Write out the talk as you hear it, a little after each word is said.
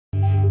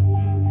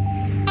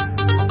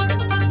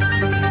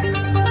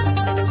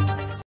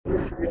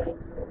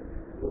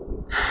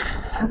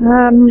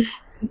Um,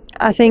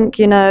 I think,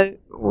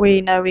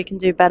 we know we can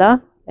do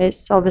better.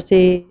 It's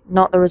obviously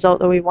not the result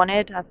that we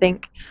wanted. I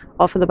think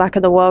off of the back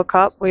of the World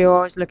Cup, we were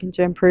always looking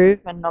to improve,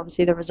 and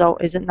obviously the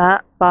result isn't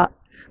that. But,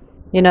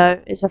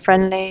 it's a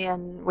friendly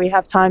and we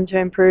have time to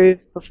improve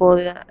before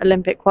the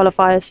Olympic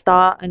qualifiers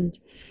start. And,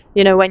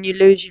 when you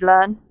lose, you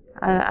learn.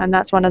 And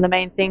that's one of the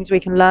main things we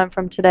can learn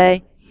from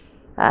today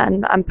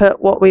and put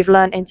what we've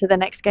learned into the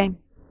next game.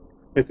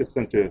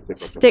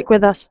 Stick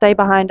with us, stay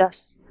behind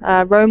us.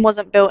 Rome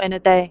wasn't built in a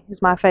day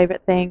is my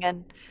favourite thing,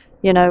 and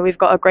we've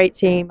got a great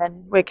team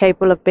and we're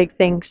capable of big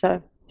things,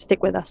 so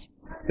stick with us.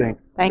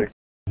 Thanks. Thanks.